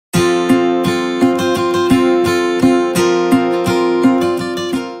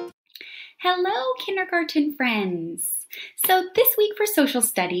kindergarten friends. So this week for social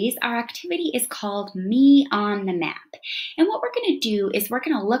studies, our activity is called Me on the Map. And what we're going to do is we're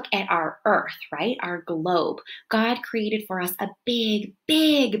going to look at our Earth, right? Our globe. God created for us a big,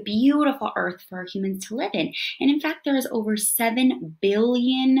 big, beautiful Earth for humans to live in. And in fact, there's over 7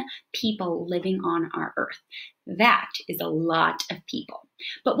 billion people living on our Earth. That is a lot of people.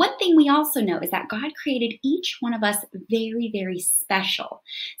 But one thing we also know is that God created each one of us very, very special.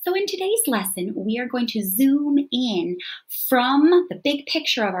 So in today's lesson, we are going to zoom in from the big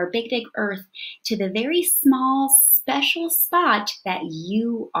picture of our big, big Earth to the very small, special spot that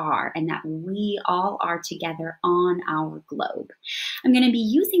you are and that we all are together on our globe. I'm going to be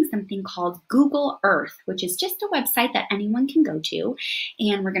using something called Google Earth, which is just a website that anyone can go to.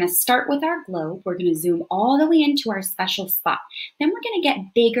 And we're going to start with our globe. We're going to zoom all the way into our special spot. Then we're going to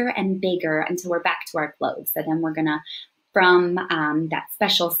get bigger and bigger until we're back to our globe. So then we're going to, from that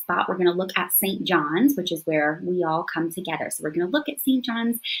special spot, we're going to look at St. John's, which is where we all come together. So we're going to look at St.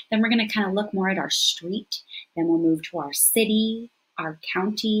 John's. Then we're going to kind of look more at our street. Then we'll move to our city, our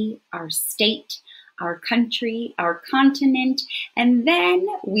county, our state, our country, our continent, and then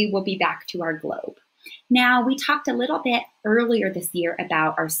we will be back to our globe. Now, we talked a little bit earlier this year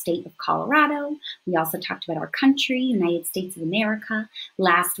about our state of Colorado. We also talked about our country, United States of America.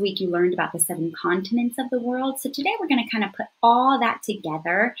 Last week, you learned about the 7 continents of the world. So today, we're going to kind of put all that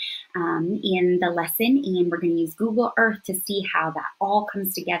together in the lesson, and we're going to use Google Earth to see how that all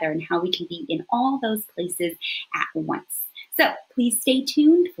comes together and how we can be in all those places at once. So please stay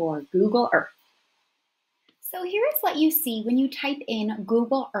tuned for Google Earth. So here is what you see when you type in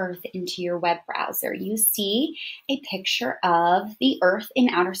Google Earth into your web browser. You see a picture of the Earth in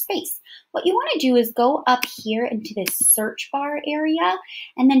outer space. What you want to do is go up here into this search bar area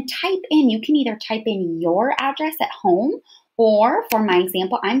and then type in, you can either type in your address at home, or for my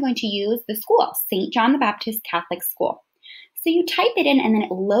example, I'm going to use the school, St. John the Baptist Catholic School. So you type it in and then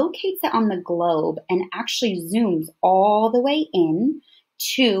it locates it on the globe and actually zooms all the way in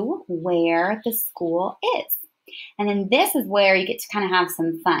to where the school is. And then this is where you get to kind of have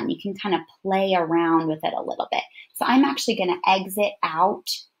some fun. You can kind of play around with it a little bit. So I'm actually going to exit out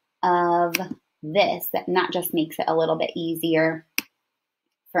of this, and that just makes it a little bit easier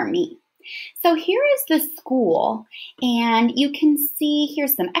for me. So here is the school, and you can see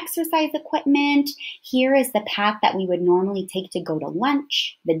here's some exercise equipment. Here is the path that we would normally take to go to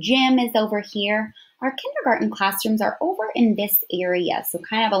lunch. The gym is over here. Our kindergarten classrooms are over in this area, so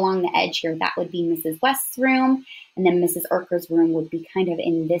kind of along the edge here. That would be Mrs. West's room, and then Mrs. Urker's room would be kind of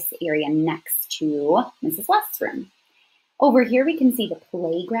in this area next to Mrs. West's room. Over here we can see the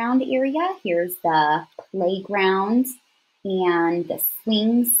playground area. Here's the playground, and the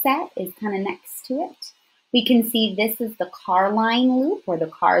swing set is kind of next to it. We can see this is the car line loop where the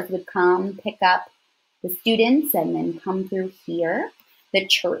cars would come pick up the students and then come through here. The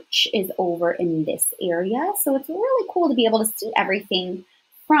church is over in this area, so it's really cool to be able to see everything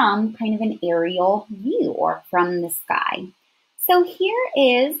from kind of an aerial view or from the sky. So here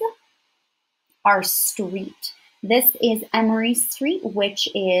is our street. This is Emory Street, which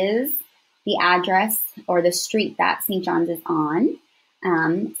is the address or the street that St. John's is on.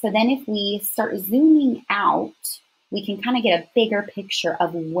 So then if we start zooming out, we can kind of get a bigger picture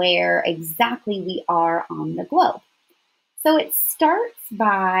of where exactly we are on the globe. So it starts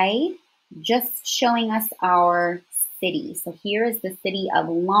by just showing us our city. So here is the city of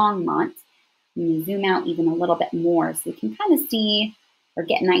Longmont. I'm going to zoom out even a little bit more so we can kind of see or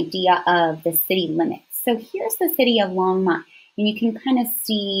get an idea of the city limits. So here's the city of Longmont, and you can kind of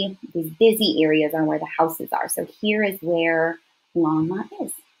see these busy areas are where the houses are. So here is where Longmont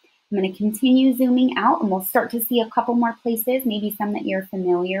is. I'm going to continue zooming out, and we'll start to see a couple more places, maybe some that you're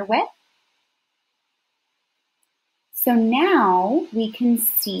familiar with. So now we can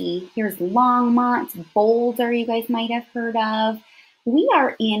see, here's Longmont, Boulder, you guys might have heard of. We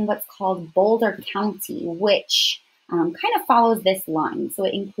are in what's called Boulder County, which kind of follows this line. So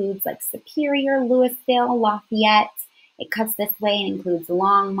it includes like Superior, Louisville, Lafayette. It cuts this way and includes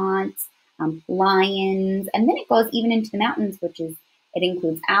Longmont, Lyons, and then it goes even into the mountains, it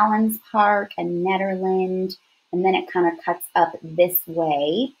includes Allens Park and Nederland, and then it kind of cuts up this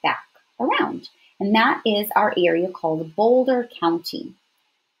way back around. And that is our area called Boulder County.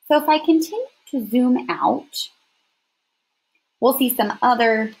 So if I continue to zoom out, we'll see some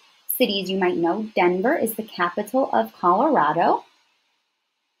other cities you might know. Denver is the capital of Colorado.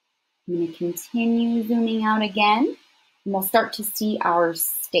 I'm going to continue zooming out again, and we'll start to see our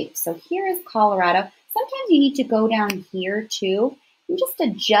state. So here is Colorado. Sometimes you need to go down here too and just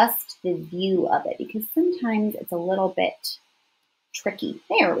adjust the view of it because sometimes it's a little bit tricky.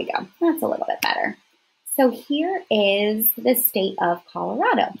 There we go. That's a little bit better. So here is the state of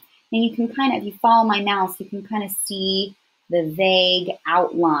Colorado. And you can if you follow my mouse, you can kind of see the vague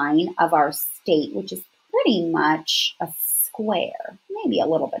outline of our state, which is pretty much a square, maybe a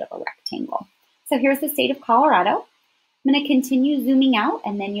little bit of a rectangle. So here's the state of Colorado. I'm going to continue zooming out,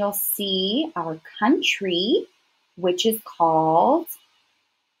 and then you'll see our country, which is called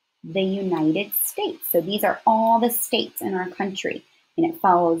the United States. So these are all the states in our country, and it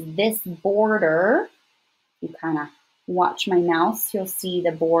follows this border. You kind of watch my mouse, you'll see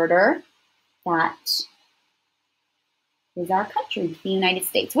the border that is our country, the United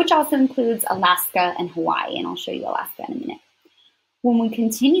States, which also includes Alaska and Hawaii, and I'll show you Alaska in a minute. When we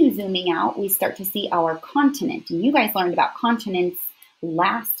continue zooming out, we start to see our continent, and you guys learned about continents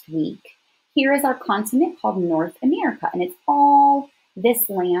last week. Here is our continent called North America, and it's all this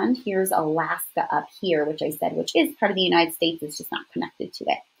land. Here's Alaska up here, which I said, which is part of the United States, it's just not connected to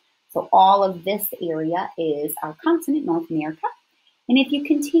it. So all of this area is our continent, North America. And if you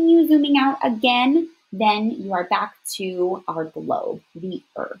continue zooming out again, then you are back to our globe, the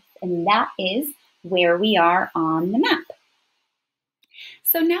Earth. And that is where we are on the map.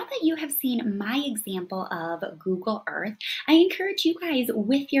 So now that you have seen my example of Google Earth, I encourage you guys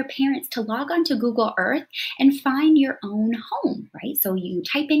with your parents to log on to Google Earth and find your own home, right? So you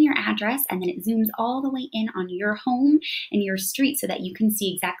type in your address and then it zooms all the way in on your home and your street so that you can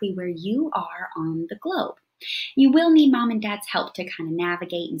see exactly where you are on the globe. You will need mom and dad's help to kind of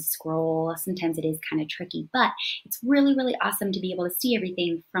navigate and scroll. Sometimes it is kind of tricky, but it's really, really awesome to be able to see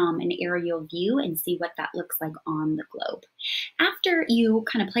everything from an aerial view and see what that looks like on the globe. After you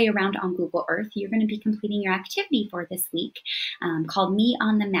kind of play around on Google Earth, you're going to be completing your activity for this week called Me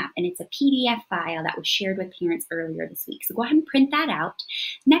on the Map, and it's a PDF file that was shared with parents earlier this week. So go ahead and print that out.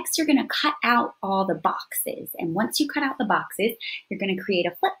 Next, you're going to cut out all the boxes, and once you cut out the boxes, you're going to create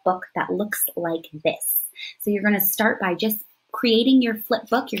a flip book that looks like this. So you're going to start by just creating your flip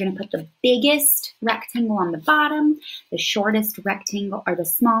book. You're going to put the biggest rectangle on the bottom, the shortest rectangle, or the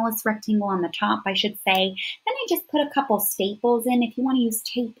smallest rectangle on the top, I should say. Then I just put a couple staples in if you want to use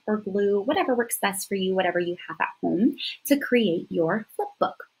tape or glue, whatever works best for you, whatever you have at home, to create your flip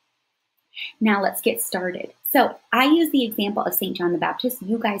book. Now let's get started. So I use the example of St. John the Baptist.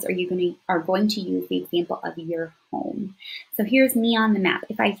 You guys are going to use the example of your home. So here's me on the map.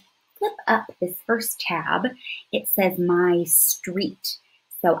 If I flip up this first tab, it says my street.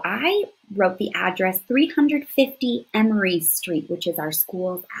 So I wrote the address 350 Emory Street, which is our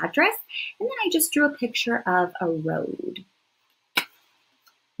school's address, and then I just drew a picture of a road.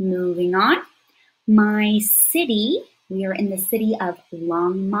 Moving on, my city, we are in the city of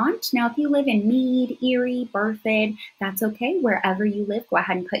Longmont. Now, if you live in Meade, Erie, Berthoud, that's okay. Wherever you live, go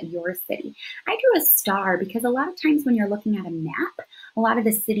ahead and put your city. I drew a star because a lot of times when you're looking at a map, a lot of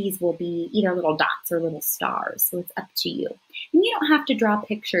the cities will be either little dots or little stars, so it's up to you. And you don't have to draw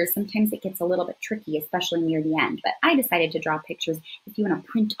pictures. Sometimes it gets a little bit tricky, especially near the end, but I decided to draw pictures. If you want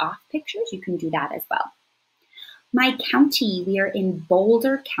to print off pictures, you can do that as well. My county, we are in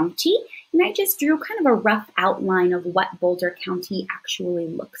Boulder County, and I just drew kind of a rough outline of what Boulder County actually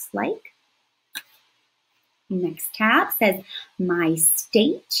looks like. Next tab says my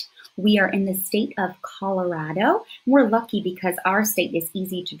state. We are in the state of Colorado. We're lucky because our state is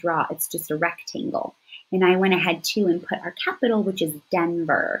easy to draw. It's just a rectangle. And I went ahead too and put our capital, which is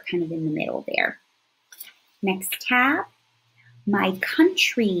Denver, kind of in the middle there. Next tab, my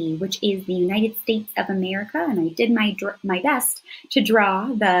country, which is the United States of America. And I did my best to draw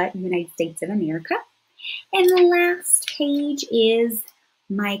the United States of America. And the last page is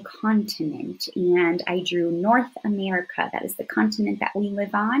my continent, and I drew North America. That is the continent that we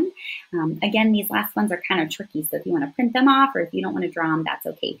live on. Again, these last ones are kind of tricky, so if you want to print them off or if you don't want to draw them, that's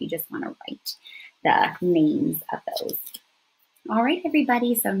okay if you just want to write the names of those. All right,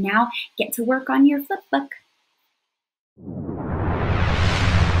 everybody, so now get to work on your flip book.